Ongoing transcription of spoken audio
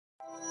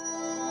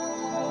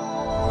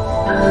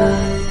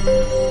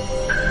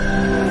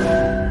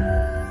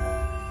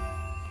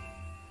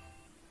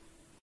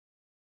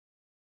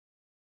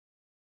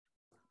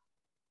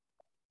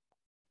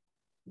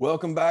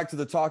Welcome back to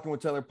the Talking with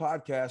Taylor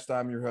podcast.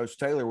 I'm your host,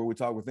 Taylor, where we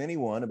talk with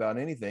anyone about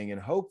anything,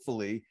 and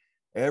hopefully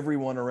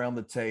everyone around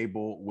the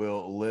table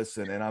will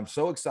listen. And I'm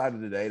so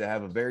excited today to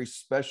have a very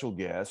special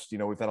guest. You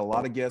know, we've had a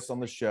lot of guests on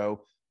the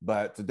show,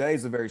 but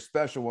today's a very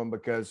special one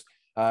because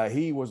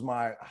he was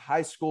my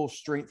high school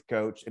strength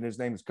coach, and his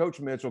name is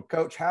Coach Mitchell.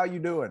 Coach, how you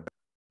doing?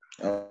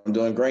 I'm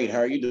doing great. How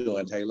are you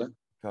doing, Taylor?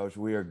 Coach,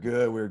 we are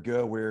good. We're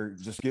good. We're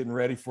just getting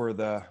ready for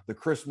the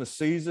Christmas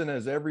season,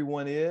 as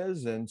everyone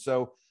is. And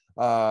so,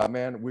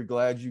 man, we're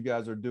glad you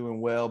guys are doing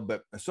well,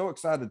 but I'm so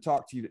excited to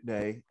talk to you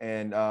today.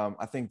 And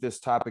I think this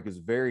topic is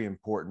very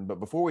important.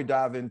 But before we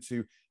dive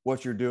into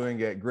what you're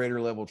doing at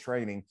greater level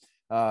training,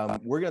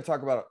 we're going to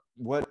talk about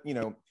what,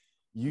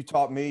 you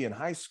taught me in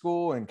high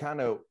school and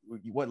kind of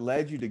what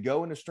led you to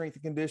go into strength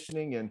and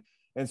conditioning.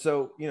 And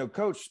so,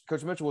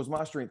 Coach Mitchell was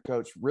my strength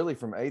coach really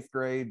from 8th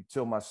grade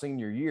till my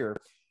senior year.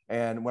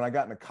 And when I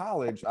got into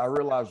college, I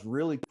realized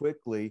really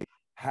quickly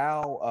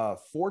how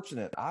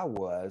fortunate I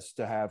was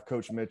to have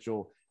Coach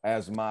Mitchell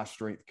as my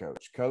strength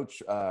coach.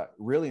 Coach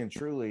really and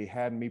truly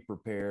had me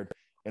prepared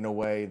in a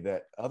way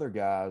that other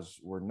guys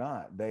were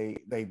not. They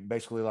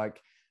basically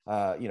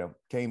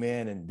came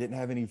in and didn't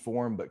have any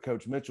form, but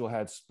Coach Mitchell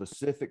had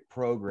specific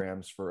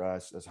programs for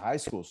us as high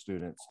school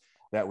students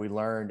that we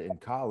learned in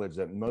college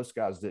that most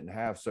guys didn't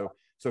have. So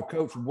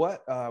Coach,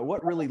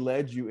 what really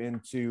led you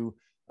into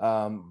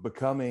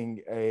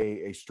becoming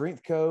a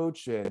strength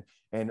coach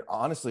and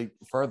honestly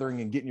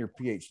furthering and getting your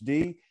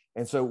PhD?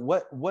 And so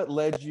what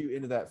led you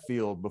into that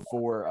field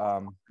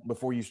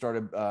before you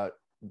started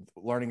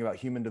learning about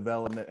human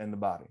development and the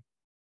body?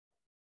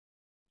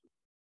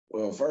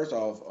 Well, first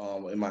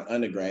off, in my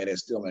undergrad at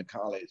Stillman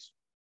College,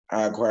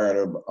 I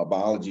acquired a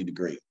biology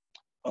degree.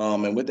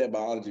 And with that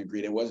biology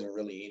degree, there wasn't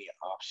really any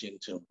option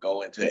to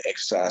go into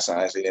exercise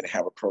science. They didn't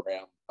have a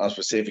program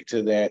specific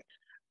to that.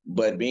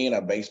 But being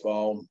a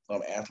baseball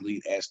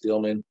athlete at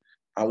Stillman,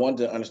 I wanted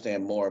to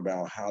understand more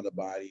about how the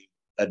body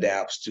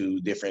adapts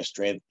to different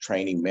strength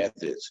training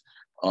methods.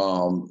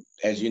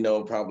 As you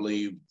know,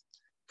 probably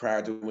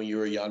prior to when you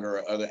were younger,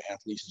 or other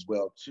athletes as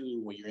well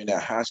too, when you're in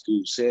that high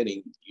school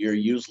setting, you're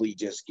usually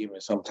just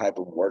given some type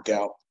of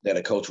workout that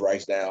a coach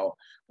writes down,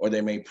 or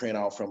they may print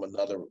out from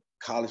another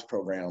college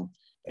program,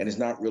 and it's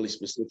not really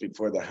specific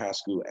for the high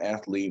school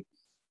athlete.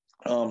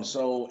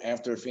 So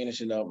after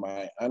finishing up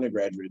my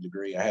undergraduate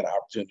degree, I had an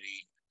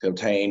opportunity to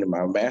obtain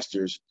my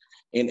master's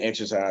in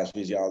exercise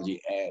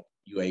physiology at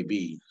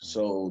UAB.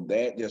 So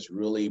that just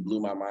really blew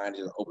my mind,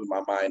 just opened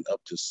my mind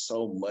up to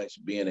so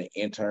much being an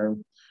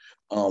intern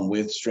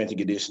with strength and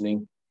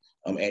conditioning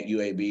at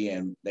UAB.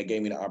 And that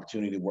gave me the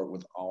opportunity to work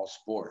with all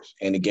sports.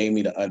 And it gave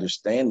me the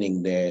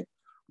understanding that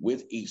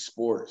with each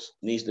sport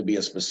needs to be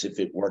a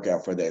specific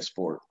workout for that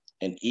sport.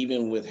 And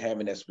even with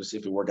having that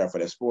specific workout for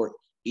that sport,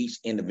 each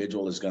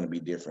individual is going to be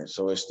different.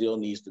 So it still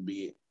needs to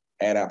be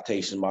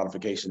adaptation,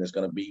 modification that's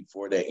going to be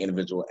for that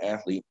individual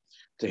athlete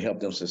to help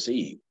them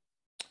succeed.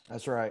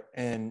 That's right.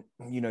 And,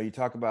 you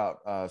talk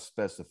about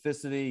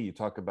specificity, you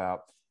talk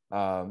about,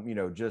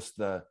 just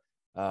the,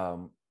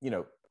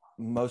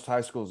 most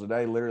high schools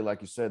today, literally,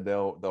 like you said,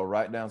 they'll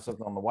write down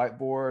something on the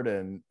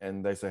whiteboard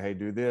and they say, hey,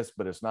 do this,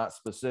 but it's not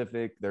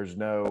specific. There's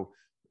no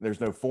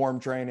form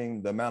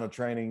training. The amount of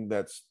training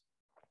that's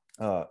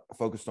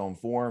focused on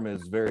form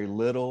is very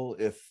little,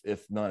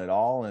 if none at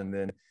all. And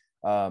then,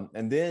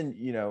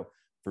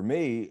 for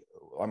me,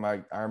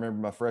 I remember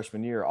my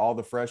freshman year, all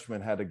the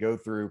freshmen had to go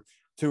through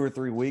 2 or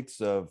 3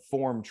 weeks of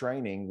form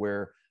training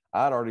where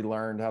I'd already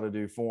learned how to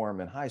do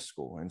form in high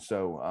school. And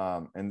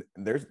so, and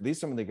there's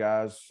some of these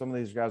guys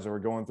that were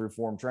going through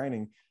form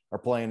training are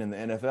playing in the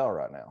NFL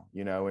right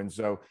now, and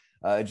so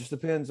it just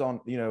depends on,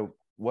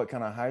 what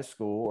kind of high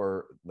school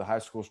or the high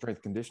school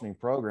strength conditioning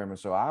program. And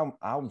so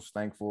I was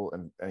thankful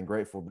and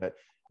grateful that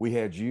we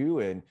had you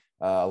and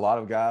a lot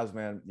of guys,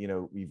 man.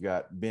 You've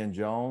got Ben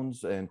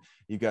Jones and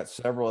you've got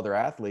several other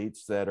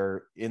athletes that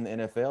are in the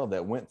NFL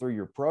that went through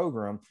your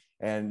program,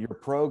 and your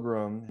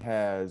program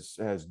has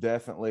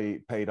definitely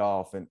paid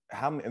off. And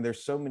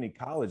there's so many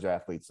college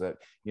athletes that,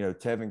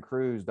 Tevin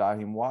Cruz,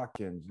 Daheem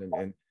Watkins,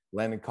 and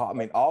Landon Cott. I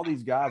mean, all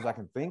these guys I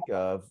can think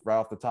of right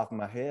off the top of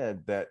my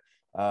head that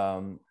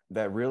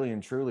really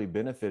and truly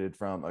benefited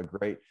from a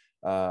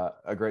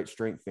great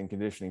strength and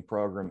conditioning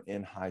program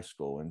in high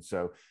school. And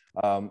so,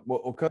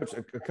 well, Coach,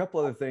 a couple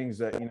other things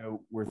that,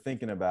 we're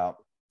thinking about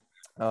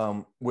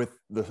with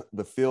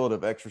the field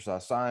of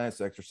exercise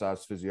science,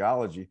 exercise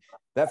physiology.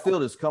 That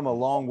field has come a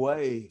long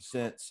way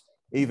since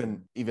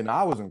even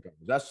I was in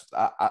college.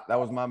 That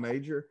was my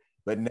major.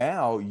 But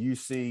now you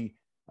see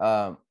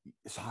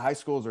high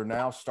schools are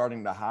now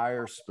starting to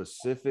hire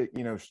specific,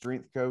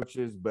 strength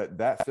coaches, but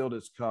that field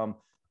has come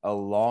a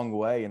long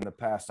way in the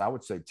past, I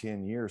would say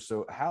 10 years.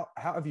 So how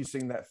have you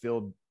seen that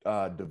field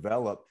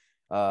develop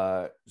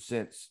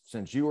since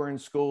you were in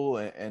school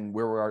and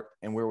where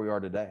we are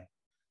today?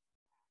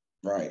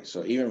 Right.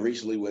 So even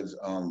recently with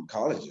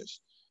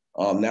colleges,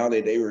 now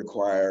that they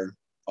require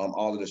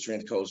all of the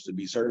strength coaches to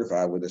be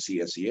certified with a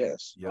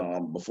CSCS.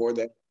 Yep. Before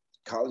that,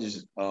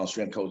 colleges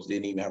strength coach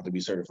didn't even have to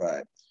be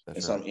certified. That's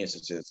in some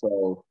instances.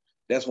 So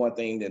that's one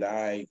thing that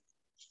I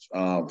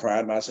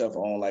pride myself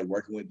on, like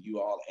working with you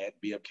all at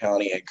Bibb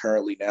County and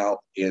currently now,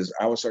 is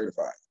I was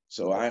certified.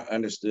 So I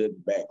understood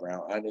the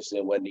background, I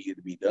understood what needed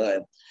to be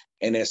done.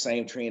 And that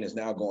same trend is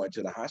now going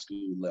to the high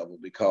school level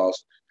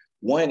because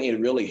one, it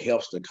really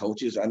helps the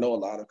coaches. I know a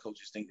lot of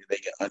coaches think that they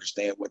can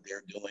understand what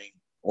they're doing,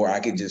 or I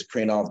could just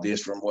print off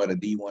this from what a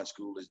D1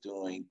 school is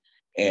doing.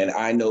 And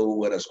I know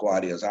what a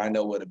squad is, I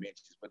know what a bench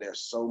is, but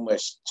there's so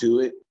much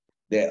to it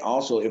that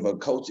also if a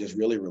coach just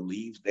really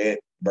relieves that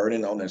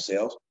burden on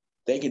themselves,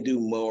 they can do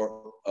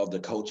more of the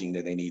coaching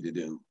that they need to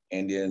do.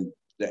 And then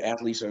the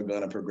athletes are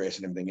going to progress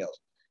and everything else.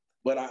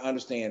 But I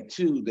understand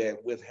too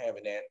that with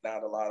having that,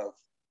 not a lot of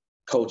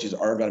coaches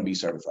are going to be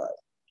certified.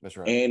 That's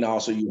right. And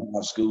also you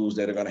have schools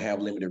that are going to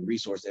have limited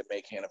resources that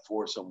may can't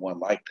afford someone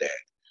like that.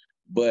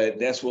 But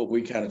that's what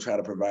we kind of try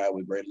to provide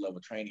with greater level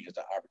training, is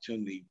the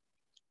opportunity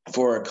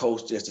for a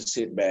coach just to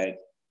sit back,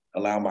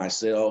 allow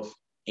myself,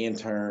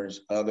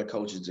 interns, other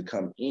coaches to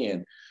come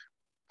in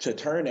to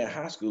turn that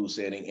high school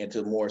setting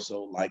into more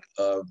so like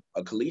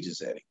a collegiate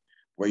setting,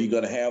 where you're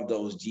going to have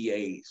those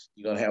GAs,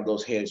 you're going to have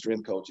those head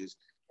strength coaches,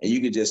 and you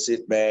could just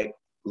sit back,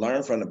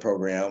 learn from the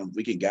program.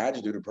 We can guide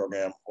you through the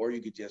program, or you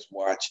could just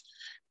watch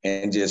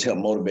and just help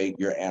motivate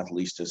your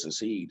athletes to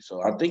succeed.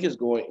 So I think it's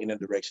going in a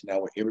direction now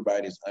where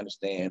everybody's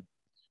understand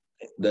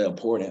the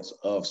importance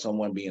of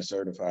someone being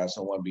certified,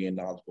 someone being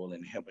knowledgeable,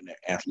 and helping their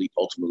athlete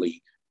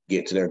ultimately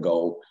get to their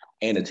goal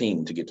and the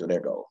team to get to their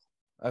goal.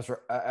 That's right.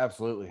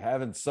 Absolutely.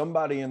 Having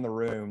somebody in the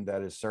room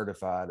that is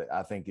certified,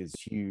 I think, is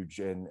huge.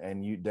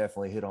 And you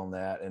definitely hit on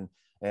that.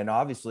 And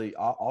obviously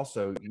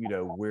also, you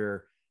know,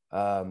 where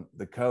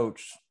the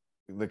coach,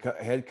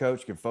 head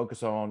coach can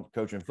focus on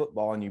coaching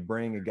football, and you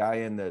bring a guy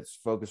in that's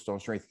focused on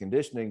strength and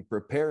conditioning,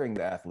 preparing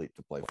the athlete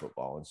to play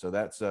football. And so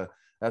that's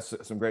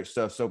some great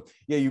stuff. So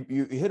yeah,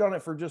 you hit on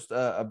it for just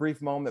a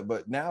brief moment,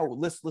 but now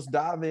let's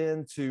dive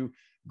into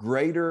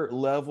greater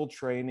level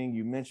training.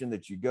 You mentioned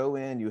that you go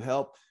in, you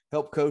help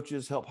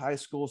coaches, help high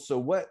schools. So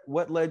what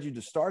led you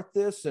to start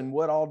this, and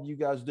what all do you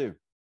guys do?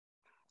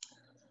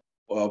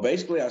 Well,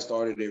 basically I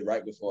started it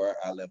right before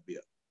I left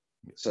Bibb.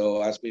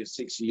 So I spent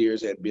 6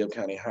 years at Bibb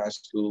County High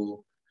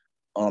School.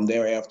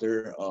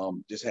 Thereafter,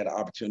 just had the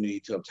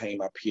opportunity to obtain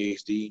my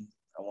PhD.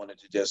 I wanted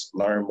to just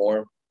learn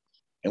more.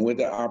 And with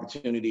the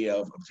opportunity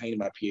of obtaining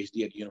my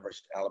PhD at the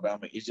University of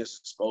Alabama, it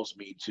just exposed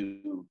me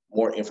to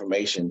more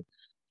information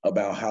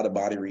about how the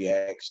body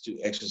reacts to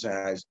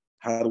exercise,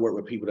 how to work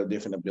with people of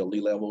different ability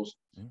levels,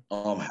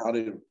 how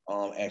to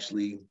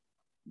actually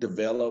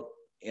develop,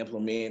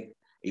 implement,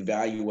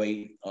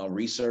 evaluate,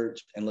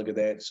 research, and look at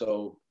that.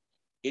 So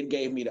it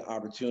gave me the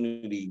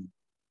opportunity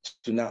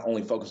to not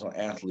only focus on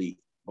athlete,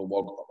 but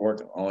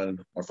work on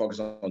or focus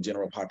on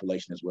general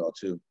population as well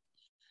too.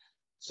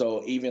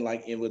 So even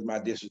like with my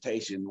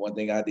dissertation, one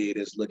thing I did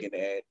is looking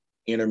at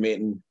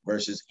intermittent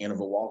versus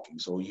interval walking.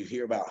 So you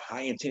hear about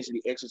high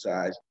intensity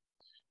exercise,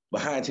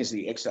 but high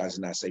intensity exercise is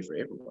not safe for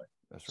everyone.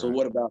 That's right. So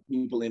what about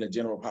people in the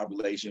general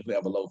population who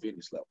have a low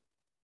fitness level?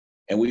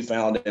 And we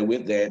found that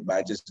with that,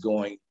 by just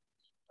going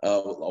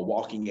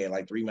walking at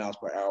like 3 miles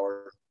per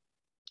hour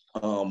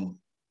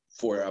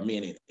for a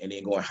minute, and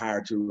then going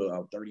higher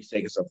to 30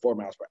 seconds or 4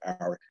 miles per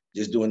hour,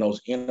 just doing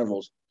those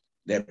intervals,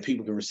 that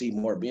people can receive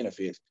more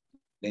benefits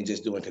than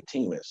just doing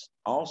continuous.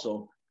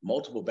 Also,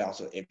 multiple bouts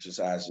of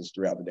exercises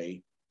throughout the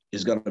day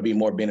is going to be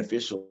more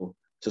beneficial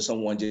to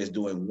someone just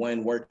doing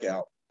one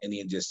workout and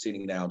then just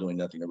sitting down doing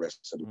nothing the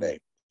rest of the day.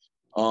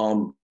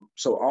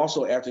 So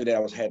also after that,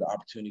 I had the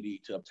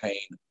opportunity to obtain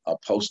a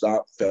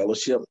postdoc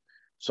fellowship.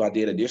 So I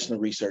did additional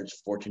research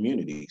for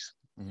communities.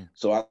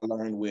 So I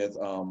learned with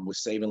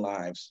Saving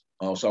Lives.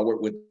 So I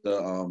worked with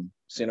the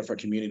Center for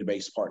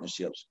Community-Based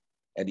Partnerships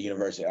at the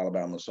University of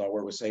Alabama. So I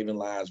worked with Saving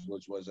Lives,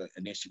 which was an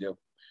initiative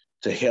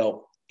to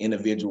help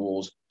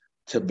individuals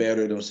to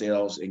better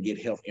themselves and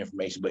get health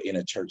information, but in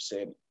a church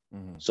setting.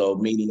 So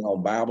meeting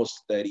on Bible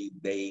study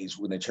days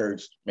with the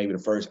church, maybe the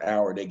first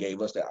hour, they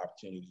gave us the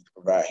opportunity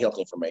to provide health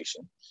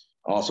information.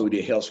 Also, we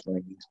did health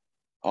screenings.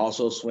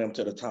 Also swim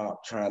to the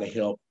top, trying to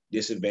help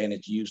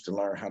disadvantaged youth to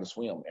learn how to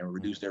swim and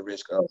reduce their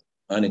risk of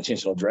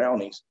unintentional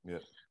drownings.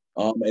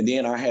 And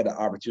then I had the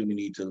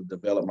opportunity to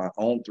develop my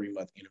own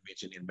 3-month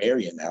intervention in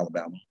Marion,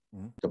 Alabama,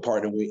 to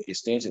partner with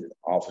extension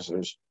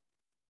officers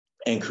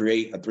and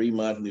create a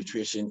 3-month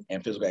nutrition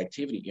and physical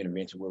activity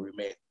intervention where we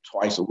met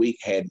twice a week,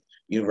 had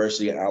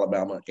University of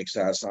Alabama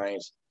exercise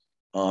science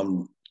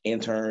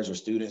interns or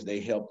students, they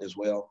helped as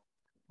well.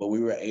 But we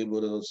were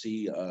able to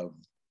see a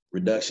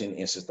reduction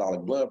in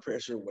systolic blood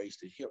pressure,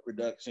 wasted hip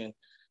reduction,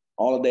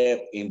 all of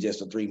that in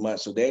just 3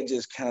 months. So that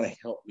just kind of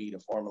helped me to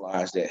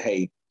formalize that,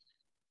 hey,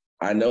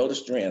 I know the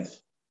strength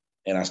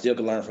and I still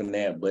can learn from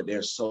that, but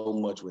there's so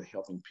much with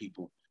helping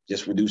people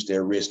just reduce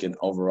their risk and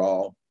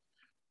overall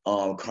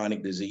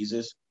chronic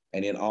diseases.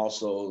 And then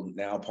also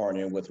now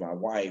partnering with my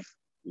wife,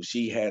 who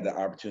she had the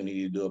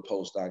opportunity to do a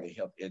postdoc in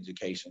health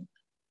education,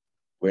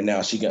 where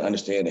now she can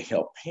understand to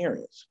help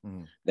parents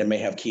that may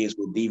have kids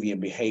with deviant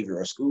behavior,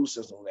 or school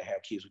systems that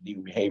have kids with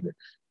deviant behavior,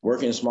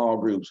 work in small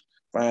groups,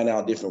 find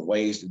out different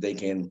ways that they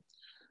can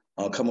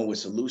come up with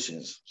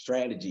solutions,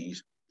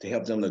 strategies to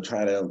help them to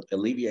try to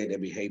alleviate their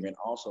behavior, and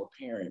also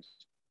parents,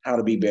 how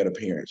to be better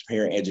parents,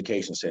 parent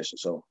education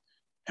sessions. So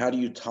how do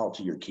you talk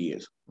to your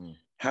kids?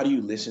 How do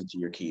you listen to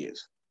your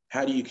kids?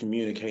 How do you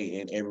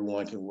communicate and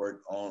everyone can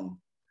work on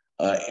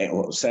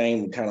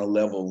same kind of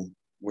level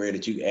where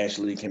that you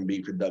actually can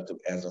be productive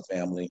as a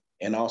family,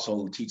 and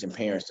also teaching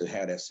parents to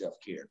have that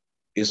self-care.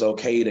 It's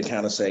okay to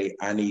kind of say,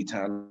 I need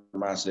time for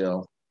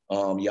myself.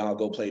 Y'all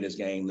go play this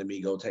game. Let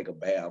me go take a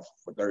bath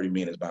for 30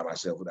 minutes by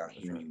myself without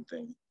hearing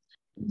anything.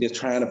 Just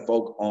trying to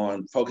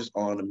focus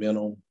on the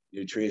mental,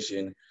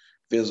 nutrition,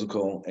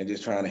 physical, and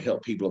just trying to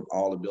help people of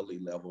all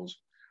ability levels.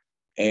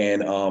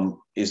 And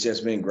it's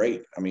just been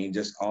great. I mean,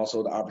 just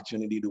also the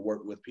opportunity to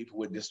work with people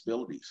with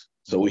disabilities.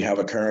 So we have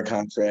a current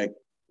contract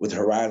with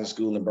Horizon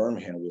School in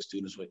Birmingham with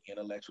students with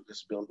intellectual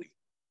disability.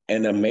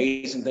 And the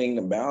amazing thing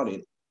about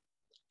it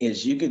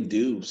is you can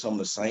do some of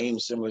the same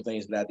similar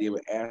things that I did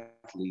with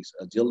athletes,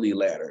 agility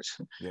ladders,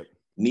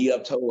 knee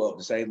up, toe up,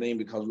 the same thing,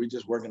 because we're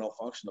just working on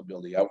functional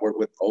ability. I work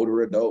with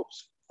older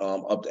adults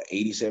up to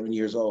 87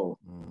 years old.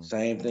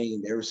 Same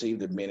thing, they receive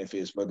the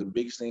benefits. But the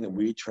biggest thing that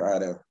we try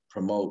to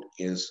promote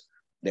is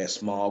that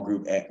small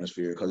group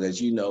atmosphere. Because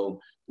as you know,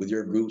 with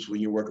your groups,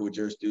 when you're working with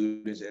your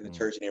students and the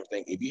church and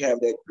everything, if you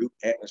have that group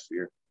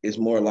atmosphere, it's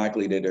more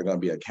likely that they're going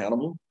to be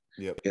accountable.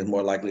 It's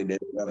more likely that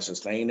they're going to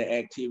sustain the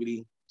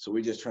activity. So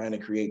we're just trying to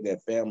create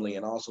that family,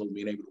 and also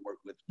being able to work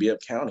with Bibb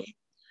County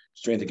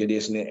Strength and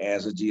Conditioning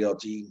as a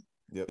GLT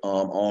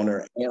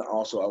owner. And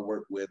also I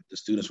work with the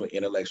students with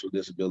intellectual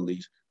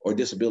disabilities or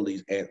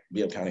disabilities at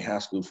Bibb County High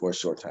School for a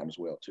short time as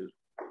well too.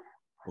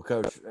 Well,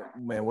 Coach,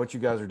 man, what you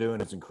guys are doing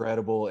is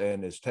incredible,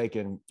 and it's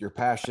taking your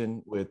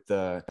passion with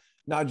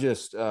not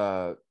just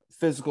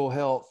physical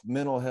health,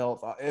 mental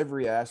health,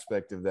 every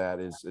aspect of that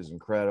is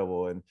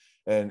incredible.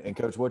 And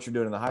Coach, what you're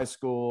doing in the high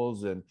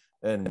schools and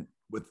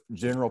with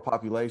general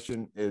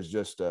population is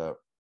just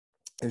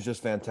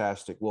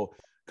fantastic. Well,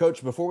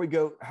 Coach, before we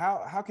go,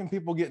 how can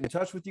people get in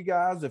touch with you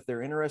guys if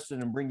they're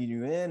interested in bringing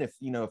you in? If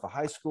if a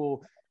high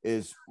school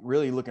is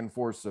really looking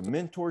for some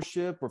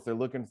mentorship, or if they're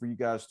looking for you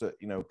guys to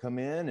come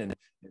in and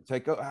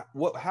take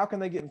how can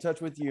they get in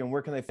touch with you, and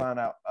where can they find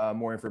out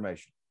more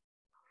information?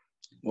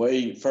 Well,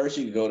 first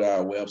you can go to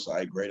our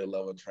website,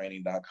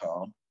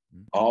 greaterleveltraining.com.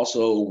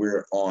 Also,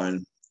 we're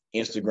on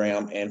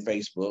Instagram and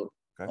Facebook.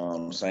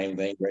 Same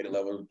thing, Greater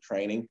Level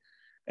Training.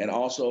 And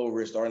also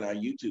we're starting our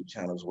YouTube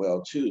channel as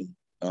well too,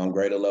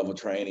 Greater Level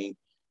Training.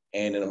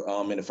 And in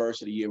the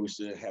first of the year, we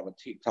should have a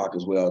TikTok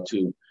as well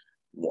too.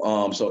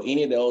 So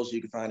any of those,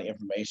 you can find the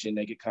information.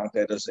 They can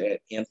contact us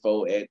at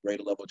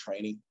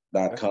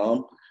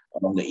info@greaterleveltraining.com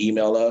to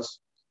email us.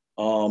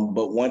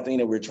 But one thing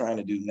that we're trying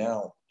to do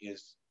now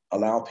is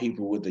allow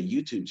people with the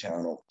YouTube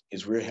channel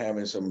is we're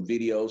having some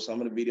videos.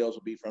 Some of the videos will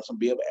be from some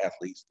Bibb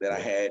athletes that I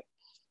had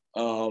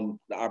the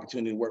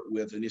opportunity to work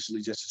with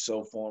initially, just to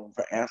show form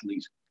for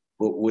athletes.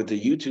 But with the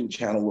YouTube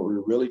channel, what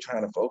we're really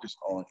trying to focus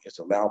on is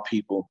allow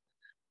people,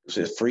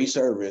 it's free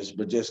service,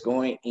 but just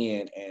going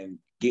in and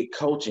get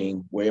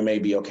coaching where it may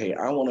be, okay,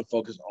 I want to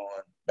focus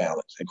on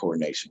balance and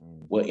coordination.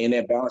 Well, in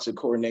that balance and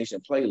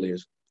coordination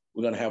playlist,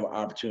 we're going to have an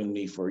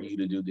opportunity for you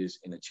to do this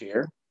in a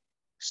chair,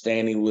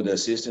 standing with the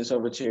assistance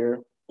of a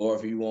chair, or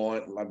if you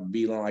want to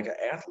be like an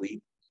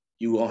athlete,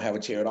 you won't have a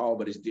chair at all,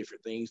 but it's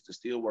different things to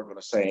still work on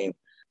the same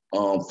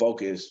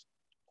focus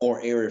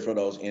or area for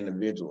those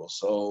individuals.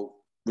 So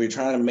we're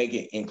trying to make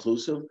it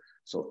inclusive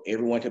so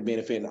everyone can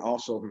benefit, and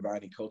also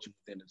providing coaching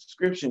within the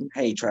description.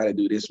 Hey, try to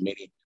do this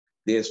many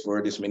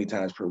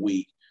times per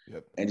week,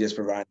 and just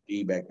provide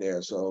feedback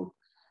there. So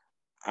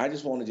I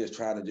just want to just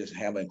try to just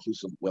have an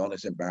inclusive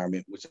wellness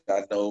environment, which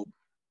I know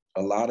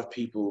a lot of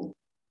people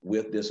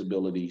with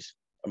disabilities,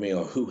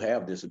 or who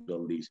have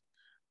disabilities,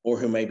 or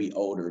who may be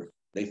older,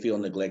 they feel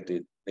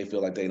neglected. They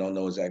feel like they don't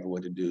know exactly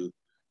what to do.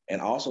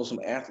 And also some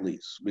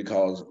athletes,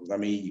 because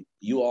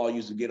you all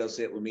used to get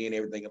upset with me and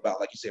everything about,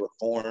 like you said, with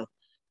form,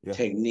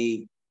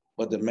 technique.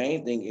 But the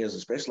main thing is,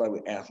 especially like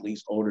with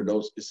athletes, older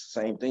adults, it's the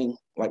same thing,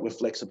 like with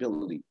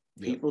flexibility.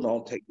 People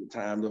don't take the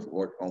time to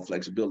work on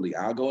flexibility.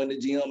 I'll go in the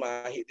gym,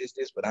 I hit this,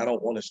 but I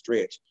don't want to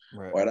stretch,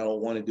 or I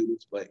don't want to do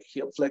this. But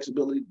hip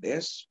flexibility,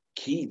 that's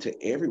key to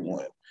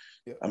everyone.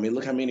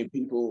 Look how many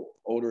people,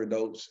 older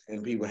adults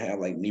and people, have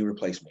like knee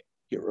replacement,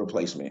 hip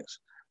replacements.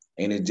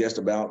 And it's just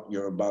about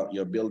your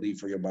ability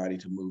for your body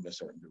to move in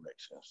certain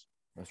directions.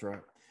 That's right.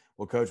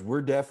 Well, Coach,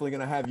 we're definitely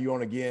going to have you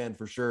on again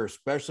for sure,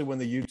 especially when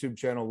the YouTube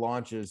channel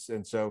launches.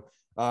 And so,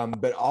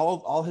 but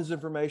all his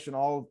information,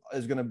 all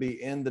is going to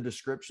be in the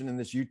description in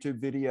this YouTube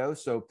video.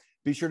 So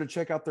be sure to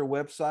check out their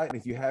website. And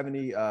if you have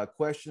any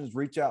questions,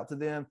 reach out to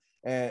them.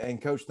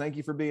 And Coach, thank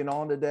you for being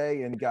on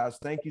today. And guys,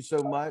 thank you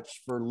so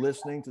much for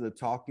listening to the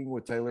Talking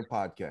with Taylor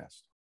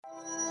podcast.